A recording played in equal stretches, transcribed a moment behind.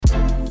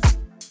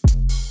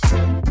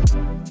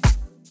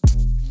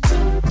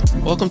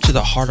Welcome to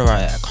the Heart of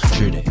Art at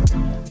Country Day.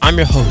 I'm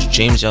your host,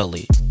 James L.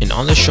 Lee, and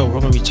on this show we're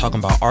going to be talking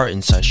about art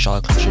inside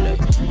Charlotte Country Day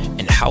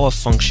and how it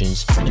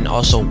functions, and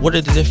also what are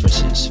the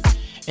differences.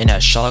 And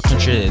at Charlotte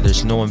Country Day,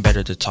 there's no one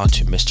better to talk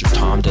to Mr.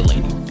 Tom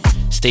Delaney.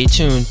 Stay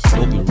tuned,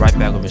 we'll be right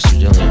back with Mr.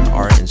 Delaney on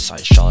art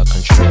inside Charlotte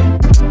Country Day.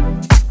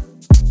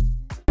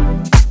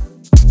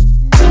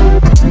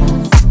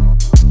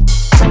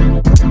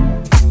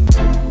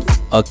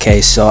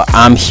 Okay, so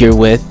I'm here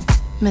with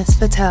Miss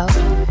Patel.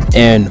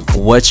 And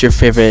what's your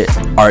favorite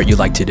art you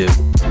like to do?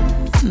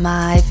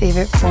 My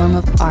favorite form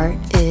of art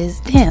is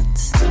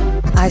dance.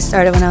 I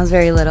started when I was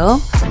very little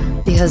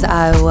because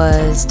I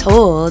was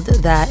told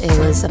that it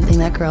was something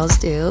that girls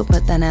do,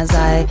 but then as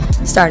I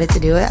started to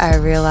do it, I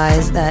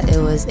realized that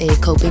it was a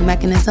coping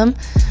mechanism.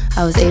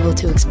 I was able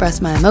to express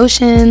my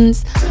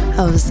emotions.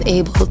 I was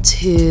able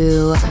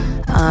to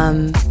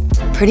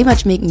pretty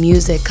much make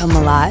music come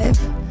alive.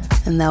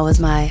 And that was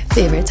my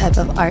favorite type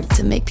of art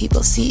to make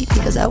people see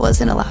because I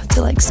wasn't allowed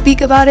to speak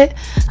about it.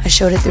 I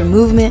showed it through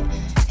movement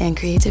and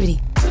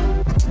creativity.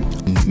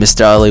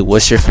 Mr. Ali,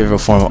 what's your favorite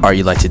form of art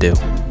you like to do?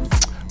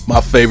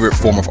 My favorite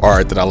form of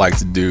art that I like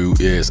to do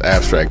is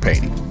abstract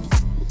painting.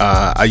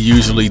 I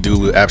usually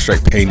do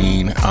abstract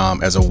painting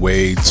as a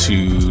way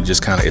to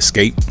just kind of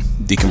escape,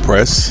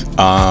 decompress.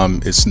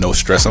 It's no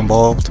stress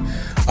involved.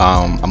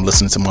 I'm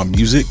listening to my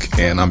music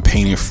and I'm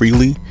painting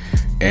freely,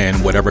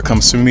 and whatever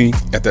comes to me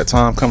at that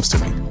time comes to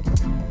me.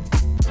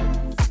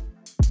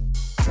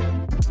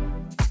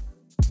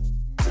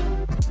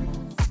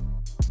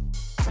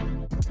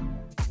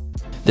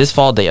 This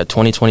fall day of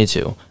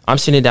 2022, I'm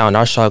sitting down in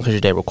our Charlotte Country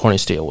Day recording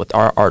studio with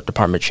our art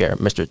department chair,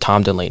 Mr.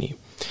 Tom Delaney.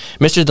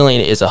 Mr.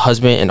 Delaney is a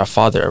husband and a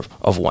father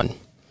of one.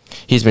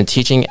 He's been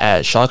teaching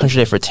at Charlotte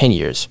Country Day for 10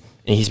 years,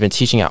 and he's been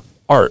teaching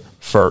art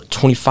for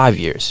 25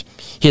 years.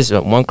 He has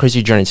been one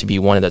crazy journey to be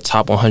one of the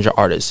top 100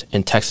 artists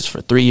in Texas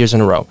for 3 years in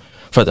a row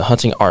for the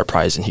Hunting Art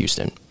Prize in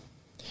Houston.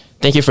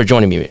 Thank you for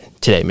joining me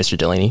today, Mr.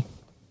 Delaney.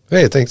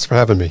 Hey, thanks for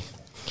having me.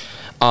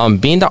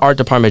 Being the art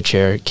department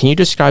chair, can you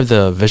describe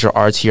the visual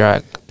arts here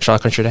at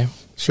Charlotte Country Day?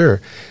 Sure.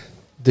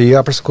 The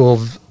Upper School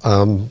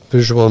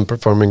Visual and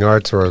Performing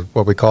Arts, or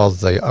what we call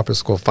the Upper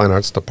School Fine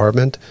Arts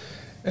Department,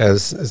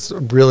 is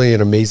really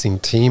an amazing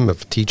team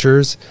of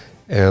teachers.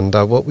 And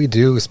what we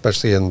do,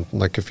 especially in,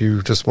 if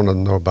you just want to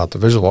know about the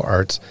visual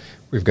arts,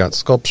 we've got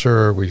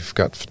sculpture, we've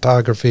got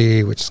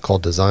photography, which is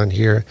called design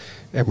here,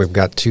 and we've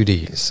got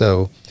 2D.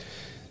 So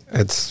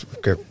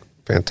we've got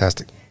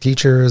fantastic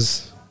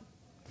teachers,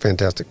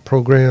 fantastic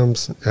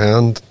programs,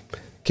 and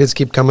kids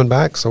keep coming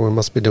back, so we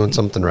must be doing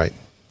something right.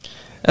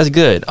 That's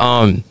good.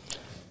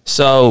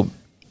 So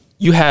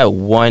you had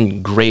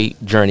one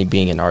great journey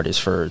being an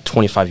artist for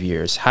 25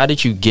 years. How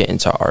did you get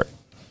into art?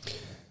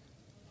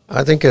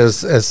 I think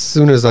as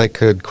soon as I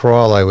could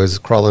crawl, I was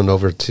crawling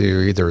over to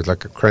either a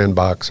crayon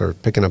box or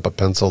picking up a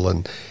pencil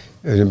and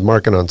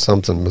marking on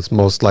something.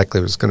 Most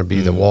likely it was going to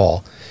be the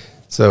wall.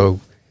 So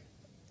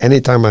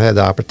anytime I had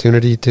the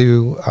opportunity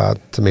to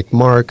make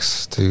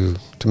marks, to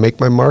make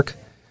my mark,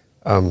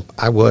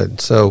 I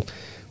would. So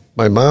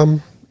my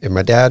mom and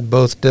my dad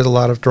both did a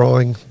lot of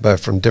drawing, but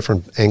from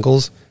different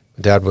angles.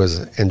 My dad was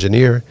an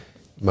engineer.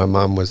 My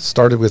mom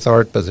started with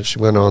art, but she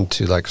went on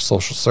to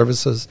social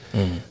services.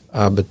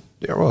 But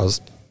it was,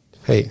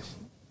 hey,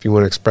 if you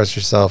want to express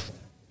yourself,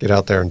 get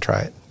out there and try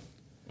it.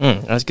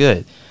 That's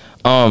good.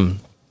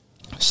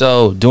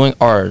 So doing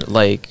art,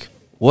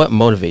 what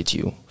motivates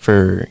you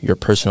for your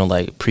personal,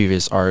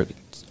 previous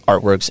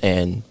artworks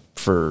and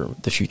for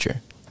the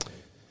future?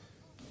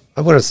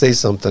 I want to say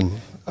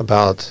something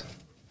about,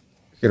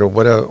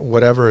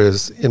 whatever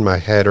is in my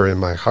head or in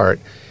my heart.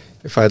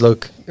 If I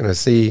look and I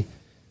see,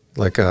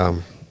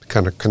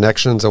 kind of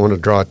connections, I want to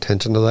draw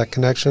attention to that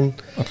connection.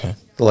 Okay.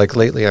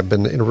 Lately, I've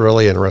been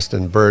really interested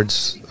in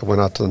birds. I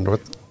went out to the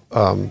North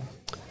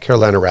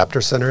Carolina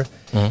Raptor Center.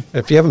 Mm-hmm.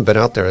 If you haven't been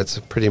out there, it's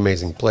a pretty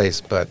amazing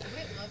place. But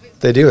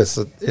they do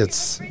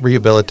it's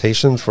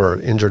rehabilitation for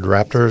injured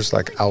raptors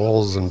like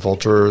owls and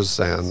vultures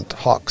and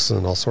hawks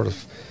and all sort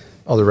of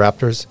other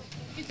raptors.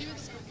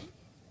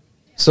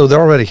 So they're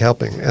already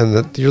helping,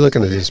 and you're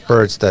looking at these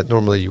birds that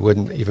normally you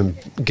wouldn't even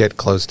get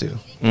close to,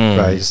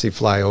 right? You see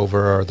fly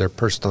over, or they're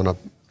perched on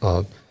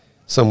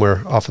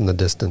somewhere off in the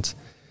distance.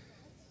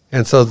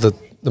 And so the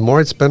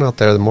more I spent out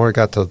there, the more I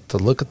got to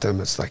look at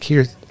them. It's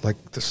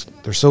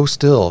they're so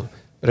still,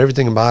 but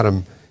everything about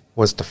them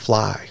wants to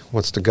fly,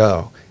 wants to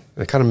go.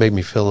 And it kind of made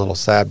me feel a little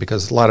sad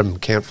because a lot of them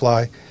can't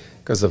fly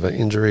because of an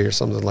injury or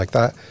something like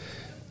that.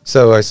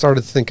 So I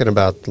started thinking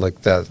about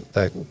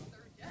that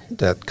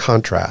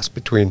contrast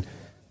between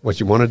what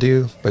you want to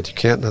do, but you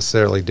can't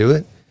necessarily do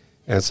it.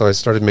 And so I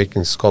started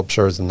making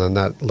sculptures, and then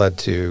that led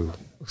to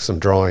some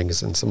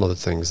drawings and some other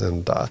things,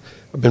 and I've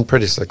been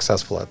pretty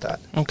successful at that.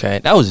 Okay,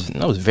 that was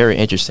very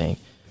interesting.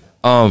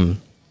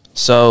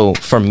 So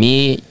for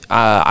me,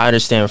 I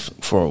understand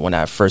for when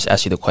I first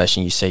asked you the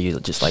question, you say you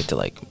just like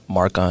to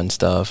mark on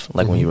stuff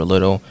when you were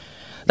little.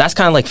 That's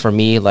kind of for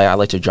me, I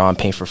like to draw and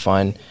paint for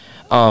fun.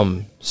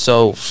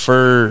 So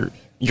for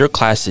your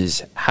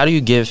classes, how do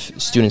you give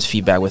students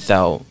feedback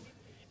without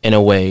in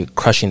a way,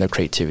 crushing their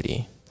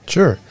creativity?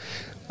 Sure.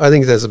 I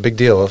think that's a big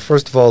deal.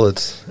 First of all,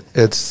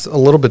 it's a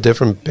little bit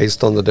different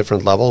based on the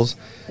different levels.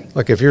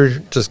 Like if you're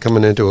just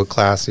coming into a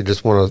class, you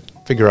just want to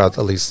figure out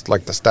at least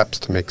like the steps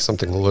to make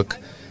something look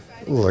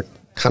like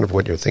kind of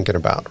what you're thinking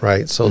about,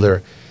 right? So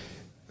there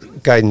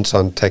guidance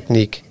on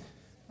technique,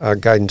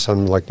 guidance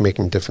on like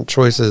making different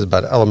choices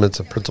about elements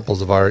of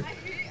principles of art,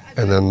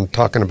 and then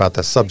talking about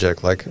the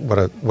subject, like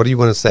what do you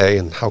want to say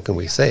and how can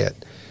we say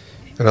it?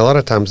 And a lot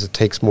of times it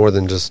takes more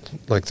than just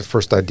like the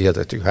first idea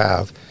that you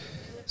have.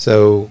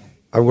 So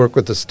I work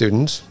with the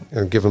students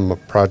and give them a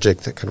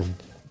project that kind of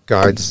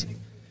guides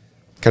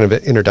kind of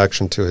an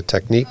introduction to a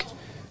technique,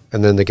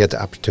 and then they get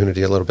the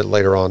opportunity a little bit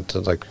later on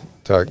to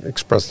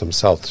express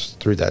themselves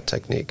through that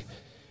technique.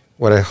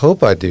 What I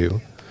hope I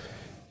do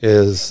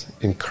is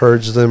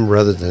encourage them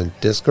rather than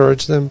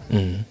discourage them.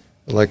 Mm-hmm.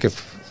 Like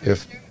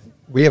if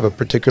we have a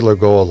particular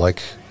goal,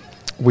 like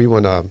we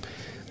want to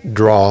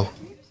draw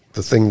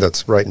the thing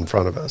that's right in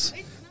front of us,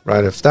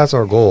 right? If that's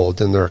our goal,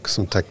 then there are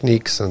some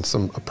techniques and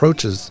some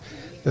approaches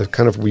that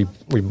kind of we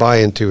buy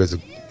into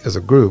as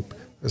a group,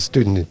 a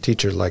student and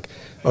teacher, like,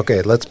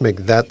 okay, let's make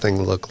that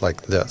thing look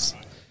like this.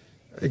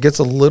 It gets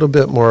a little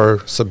bit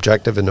more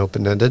subjective and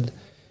open-ended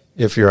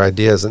if your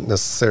idea isn't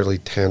necessarily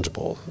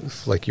tangible.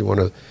 If like you want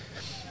to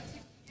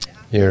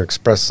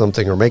express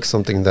something or make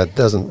something that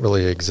doesn't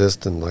really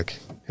exist and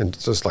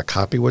just like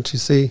copy what you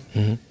see.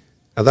 Mm-hmm.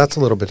 Now that's a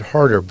little bit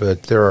harder,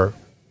 but there are,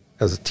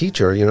 as a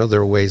teacher,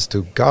 there are ways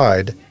to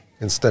guide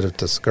instead of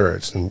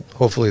discourage, and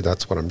hopefully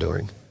that's what I'm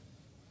doing.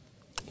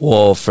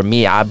 Well, for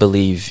me, I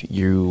believe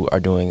you are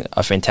doing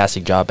a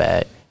fantastic job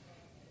at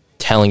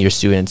telling your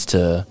students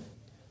to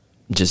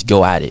just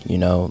go at it,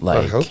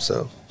 I hope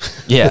so.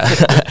 Yeah,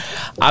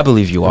 I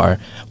believe you are.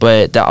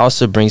 But that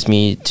also brings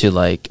me to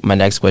like my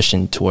next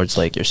question towards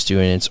like your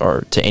students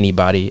or to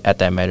anybody at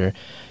that matter.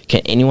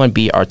 Can anyone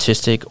be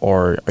artistic,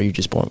 or are you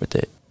just born with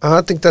it?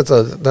 I think that's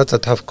a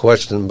tough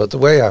question, but the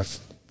way I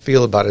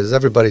feel about it is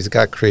everybody's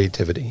got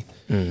creativity.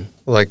 Mm.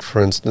 Like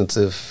for instance,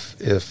 if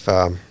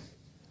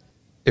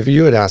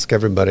you would ask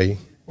everybody,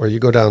 or you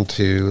go down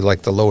to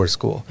like the lower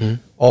school,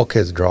 all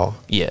kids draw.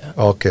 Yeah.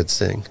 All kids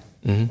sing.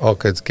 Mm-hmm. All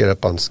kids get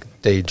up on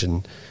stage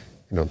and,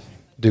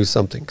 do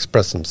something,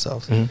 express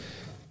themselves. Mm-hmm.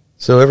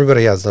 So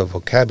everybody has a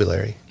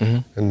vocabulary.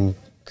 Mm-hmm. And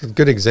a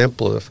good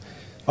example of,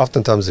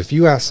 oftentimes if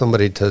you ask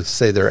somebody to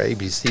say their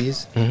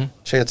ABCs,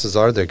 chances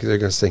are they're going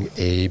to sing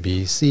A,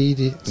 B, C,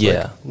 D.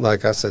 It's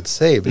like I said,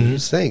 say, but you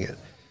sang it,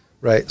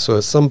 right? So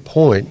at some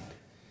point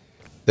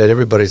that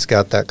everybody's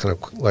got that kind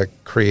of like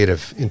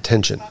creative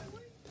intention.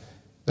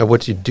 Now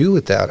what you do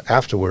with that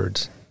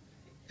afterwards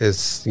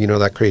is,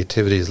 that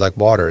creativity is like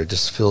water. It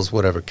just fills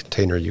whatever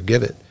container you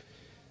give it.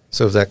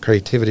 So if that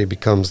creativity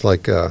becomes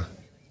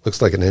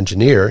looks like an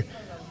engineer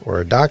or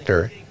a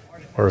doctor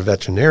or a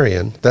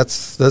veterinarian,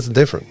 that's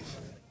different.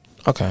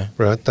 Okay.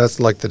 Right?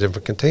 That's like the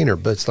different container,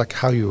 but it's like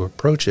how you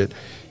approach it.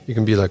 You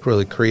can be like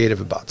really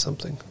creative about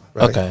something.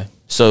 Right? Okay.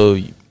 So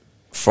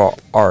for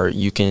art,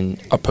 you can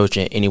approach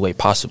it any way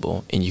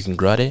possible and you can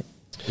grow at it?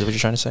 Is that what you're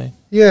trying to say?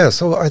 Yeah.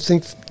 So I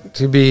think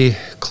to be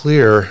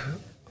clear,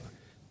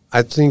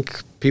 I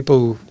think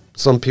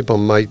some people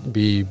might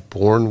be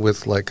born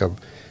with like a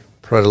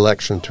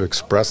predilection to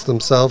express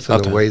themselves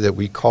in a way that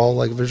we call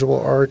like visual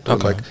art or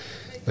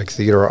like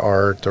theater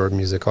art or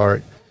music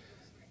art.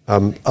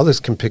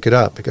 Others can pick it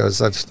up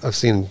because I've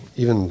seen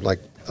even like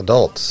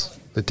adults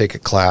that take a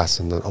class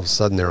and then all of a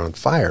sudden they're on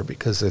fire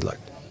because they're like,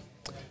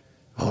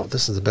 oh,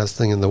 this is the best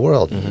thing in the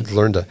world. Mm-hmm. They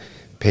learn to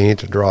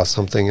paint or draw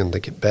something and they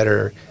get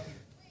better.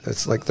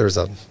 It's like there's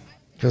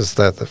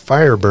the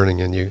fire burning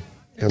in you,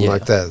 and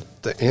like that.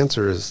 The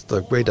answer is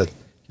the way to.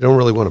 You don't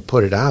really want to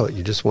put it out.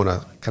 You just want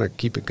to kind of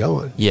keep it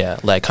going. Yeah,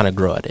 like kind of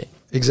grow at it.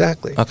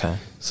 Exactly. Okay.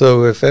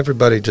 So if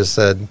everybody just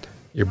said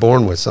you're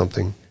born with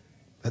something,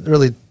 that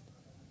really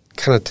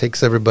kind of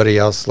takes everybody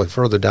else like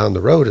further down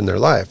the road in their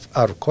life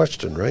out of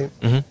question, right?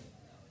 Mm-hmm.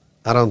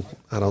 I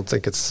don't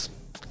think it's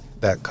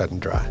that cut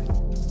and dry.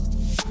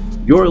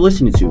 You're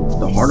listening to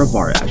The Heart of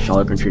Art at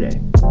Charlotte Country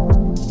Day.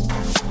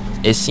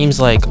 It seems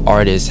like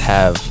artists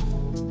have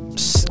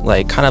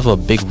like kind of a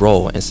big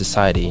role in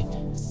society,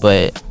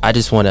 but I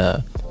just want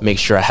to make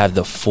sure I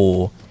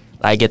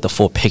get the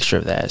full picture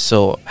of that.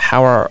 So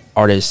how are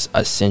artists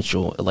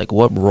essential? Like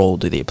what role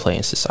do they play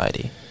in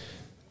society?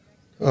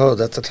 Oh,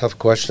 that's a tough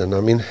question. I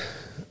mean,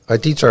 I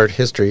teach art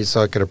history,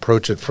 so I could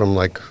approach it from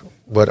like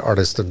what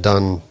artists have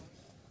done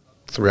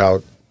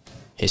throughout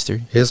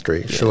history,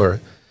 yeah. Sure.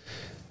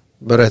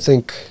 But I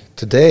think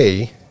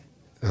today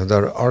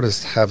that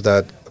artists have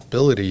that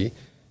ability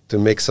to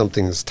make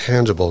something that's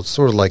tangible. It's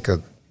sort of like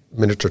a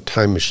miniature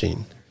time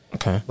machine.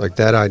 Okay. Like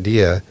that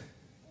idea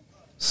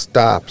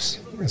stops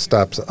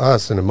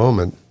us in a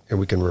moment, and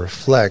we can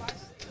reflect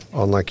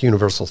on like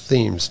universal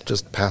themes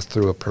just pass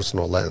through a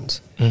personal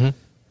lens. Mm-hmm.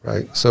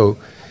 Right? So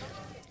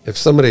if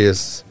somebody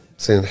is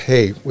saying,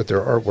 hey, with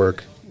their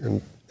artwork,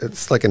 and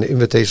it's like an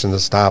invitation to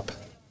stop,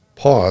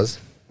 pause,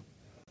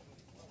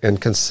 and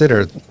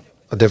consider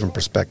a different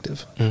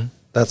perspective. Mm-hmm.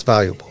 That's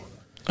valuable.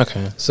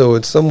 Okay. So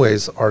in some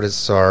ways,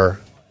 artists are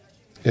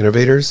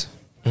innovators.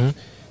 Mhm.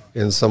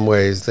 In some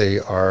ways,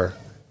 they're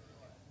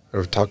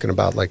talking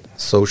about like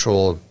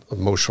social,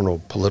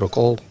 emotional,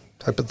 political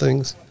type of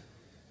things.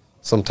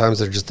 Sometimes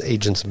they're just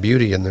agents of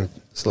beauty, and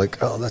it's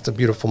like, oh, that's a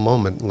beautiful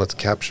moment, and let's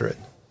capture it.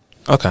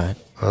 Okay.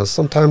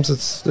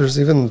 Sometimes there's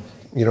even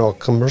a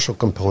commercial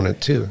component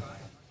too.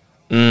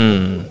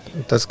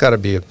 That's got to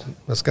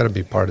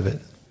be part of it.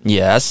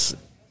 Yeah,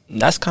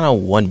 that's kind of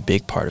one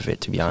big part of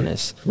it, to be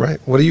honest. Right.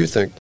 What do you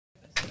think?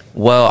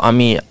 Well, I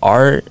mean,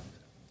 art.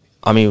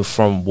 I mean,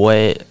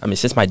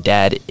 since my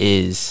dad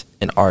is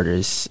an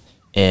artist,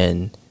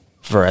 and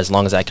for as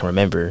long as I can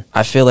remember,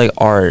 I feel like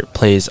art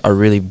plays a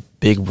really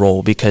big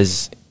role,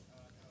 because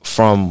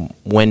from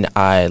when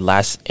I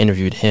last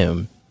interviewed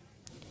him,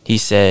 he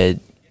said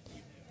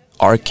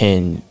art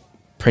can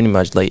pretty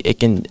much, like, it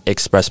can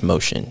express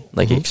motion,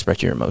 like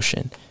express your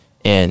emotion,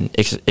 and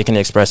it can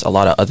express a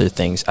lot of other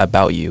things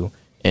about you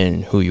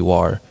and who you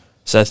are.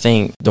 So I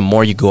think the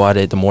more you go at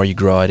it, the more you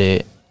grow at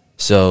it.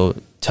 So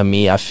to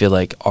me, I feel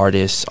like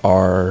artists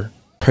are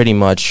pretty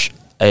much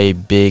a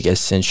big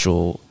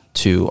essential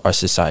to our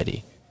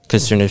society,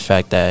 considering the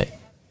fact that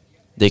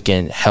they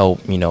can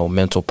help,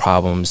 mental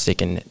problems. They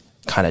can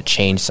kind of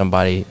change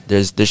somebody.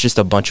 There's just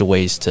a bunch of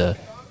ways to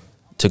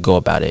go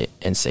about it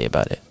and say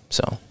about it.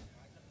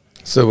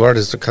 So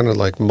artists are kind of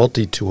like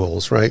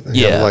multi-tools, right? They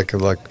Yeah.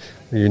 have like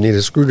you need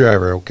a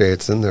screwdriver. Okay,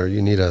 it's in there.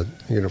 You need a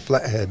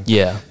flathead.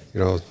 yeah,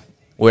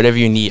 whatever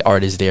you need,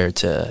 art is there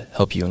to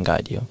help you and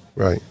guide you.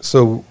 Right.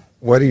 So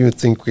why do you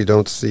think we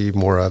don't see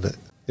more of it?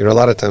 A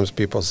lot of times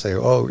people say,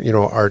 oh,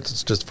 art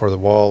is just for the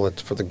wall,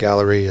 it's for the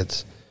gallery,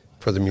 it's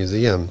for the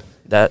museum.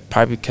 That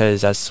probably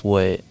because that's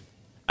what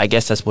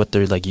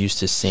they're like used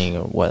to seeing,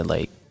 or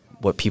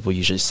what people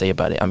usually say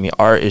about it. I mean,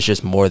 art is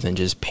just more than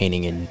just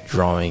painting and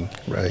drawing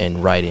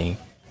and writing.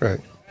 Right.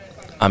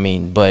 I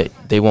mean, but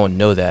they won't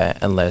know that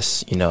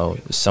unless,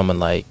 someone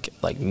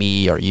like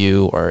me or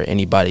you or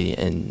anybody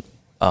in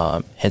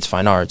Hence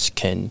Fine Arts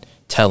can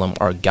tell them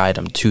or guide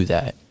them to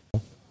that.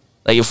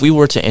 Like, if we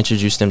were to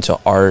introduce them to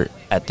art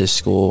at this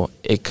school,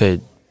 it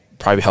could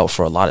probably help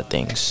for a lot of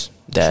things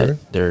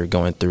that they're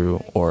going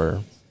through,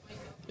 or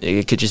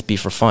it could just be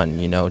for fun,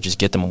 just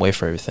get them away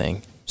from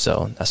everything.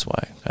 So that's why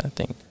I kind of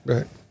think.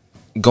 Right.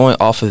 Going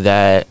off of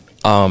that,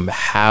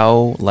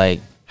 how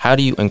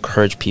do you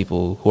encourage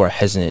people who are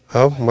hesitant?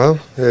 Oh, well,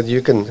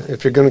 you can,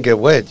 if you're going to get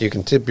wet, you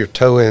can tip your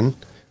toe in,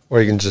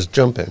 or you can just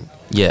jump in.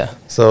 Yeah.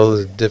 So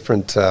the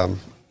different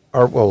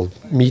art will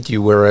meet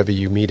you wherever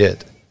you meet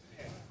it,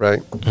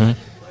 right? Mm-hmm.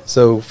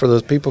 So for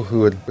those people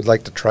who would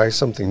like to try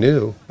something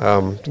new,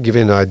 to give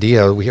you an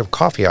idea, we have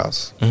Coffee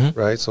House,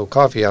 right? So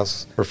Coffee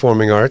House,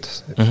 performing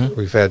arts.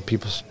 We've had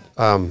people,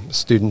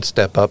 students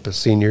step up as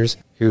seniors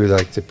who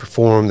like to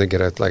perform. They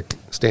get a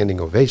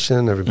standing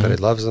ovation. Everybody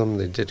loves them.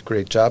 They did a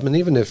great job. And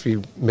even if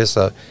you miss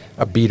a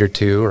beat or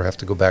two or have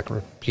to go back and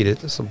repeat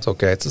it, it's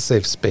okay. It's a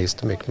safe space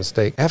to make a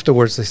mistake.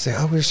 Afterwards, they say,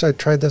 I wish I'd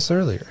tried this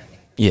earlier.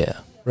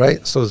 Yeah.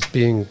 Right? So it's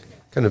being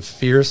kind of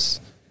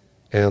fierce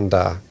and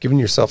giving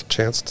yourself a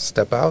chance to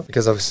step out.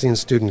 Because I've seen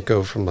students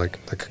go from like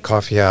a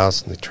coffee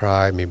house, and they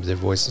try, maybe their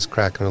voice is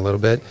cracking a little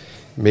bit.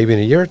 Maybe in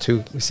a year or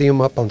two, we see them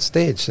up on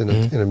stage in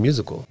a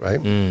musical, right?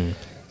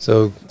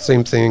 So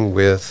same thing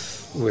with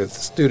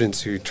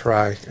students who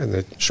try and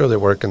they show their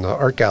work in the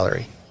art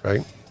gallery,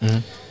 right?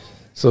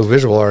 So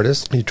visual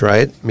artists, you try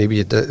it, maybe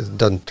it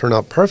doesn't turn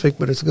out perfect,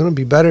 but it's going to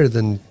be better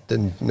than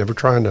never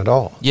trying at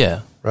all.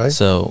 Yeah. Right?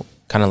 So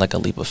kind of like a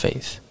leap of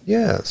faith.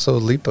 Yeah, so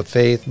leap of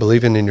faith,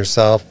 believing in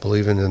yourself,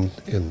 believing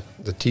in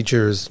the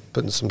teachers,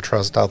 putting some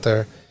trust out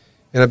there.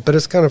 But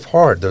it's kind of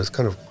hard. Those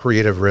kind of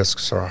creative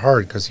risks are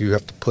hard because you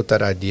have to put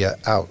that idea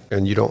out,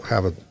 and you don't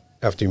have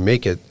after you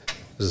make it,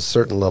 there's a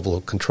certain level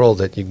of control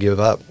that you give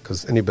up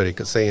because anybody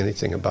could say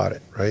anything about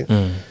it, right?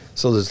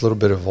 So there's a little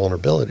bit of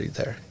vulnerability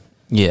there.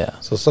 Yeah.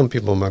 So some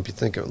people might be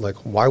thinking, like,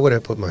 why would I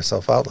put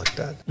myself out like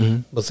that?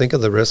 But think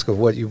of the risk of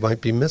what you might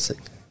be missing.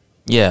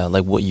 Yeah,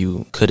 like what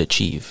you could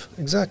achieve.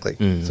 Exactly.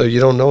 So you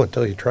don't know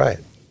until you try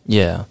it.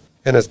 Yeah.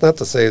 And it's not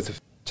to say that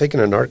taking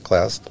an art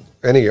class,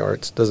 any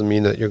arts, doesn't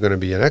mean that you're going to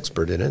be an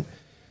expert in it,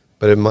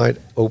 but it might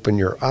open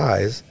your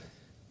eyes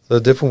to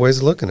different ways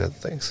of looking at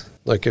things.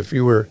 Like if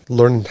you were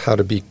learning how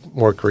to be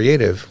more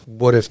creative,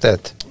 what if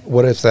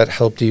that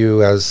helped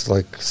you as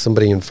like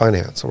somebody in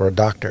finance or a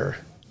doctor?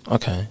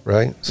 Okay.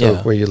 Right? So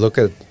where you look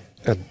at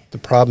the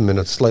problem in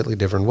a slightly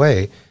different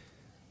way,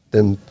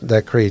 then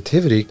that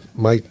creativity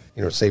might,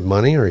 save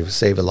money or even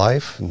save a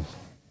life. And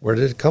where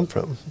did it come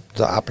from?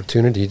 The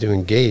opportunity to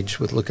engage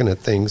with looking at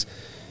things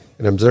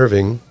and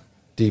observing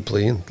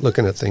deeply and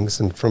looking at things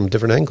from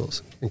different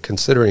angles and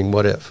considering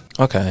what if.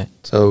 Okay.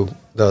 So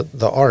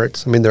the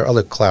arts, there are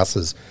other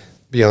classes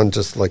beyond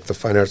just like the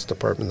fine arts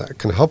department that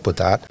can help with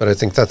that. But I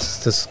think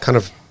that's kind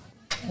of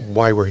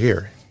why we're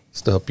here,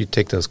 is to help you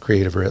take those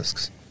creative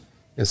risks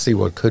and see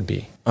what could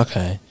be.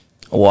 Okay.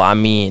 Well,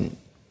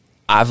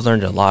 I've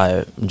learned a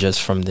lot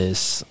just from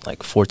this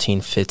 14,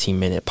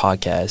 15-minute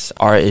podcast.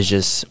 Art is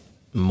just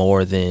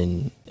more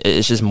than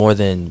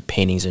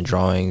paintings and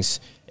drawings.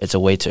 It's a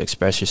way to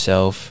express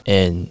yourself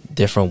in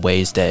different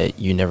ways that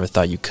you never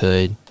thought you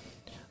could.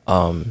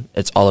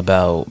 It's all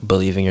about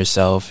believing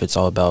yourself. It's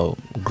all about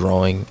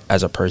growing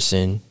as a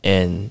person,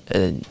 and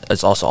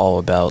it's also all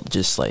about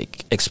just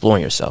like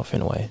exploring yourself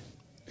in a way.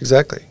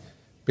 Exactly.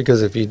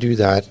 Because if you do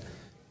that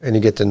and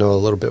you get to know a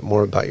little bit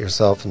more about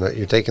yourself and that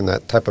you're taking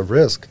that type of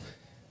risk,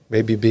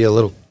 maybe be a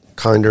little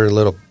kinder, a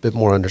little bit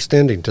more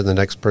understanding to the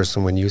next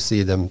person when you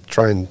see them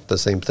trying the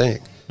same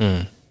thing.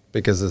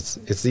 Because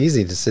it's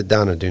easy to sit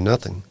down and do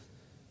nothing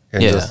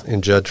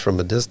and judge from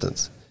a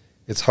distance.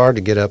 It's hard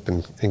to get up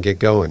and get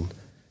going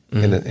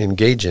and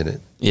engage in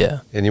it. Yeah.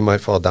 And you might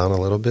fall down a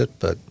little bit,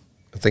 but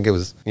I think it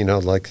was,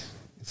 like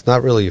it's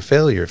not really a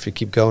failure if you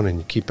keep going and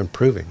you keep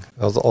improving.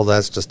 All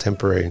that's just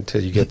temporary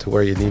until you get to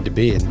where you need to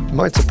be, and it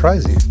might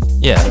surprise you.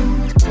 Yeah.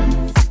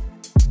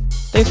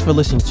 Thanks for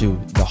listening to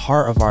The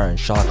Heart of Art in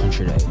Charlotte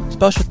Country Day.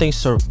 Special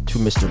thanks to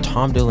Mr.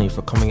 Tom Delaney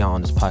for coming out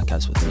on this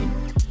podcast with me.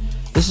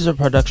 This is a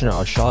production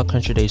of Charlotte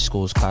Country Day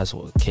School's Class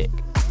with Kick.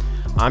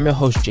 I'm your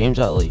host, James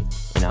Utley,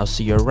 and I'll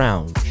see you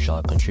around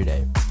Charlotte Country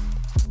Day.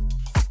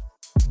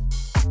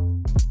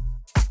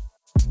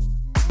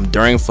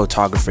 During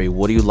photography,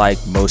 what do you like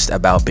most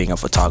about being a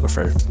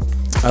photographer?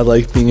 I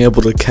like being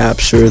able to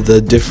capture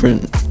the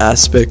different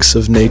aspects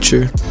of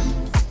nature.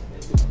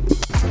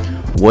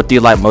 What do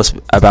you like most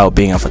about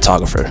being a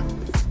photographer?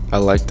 I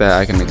like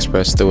that I can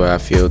express the way I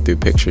feel through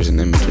pictures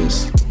and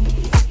images.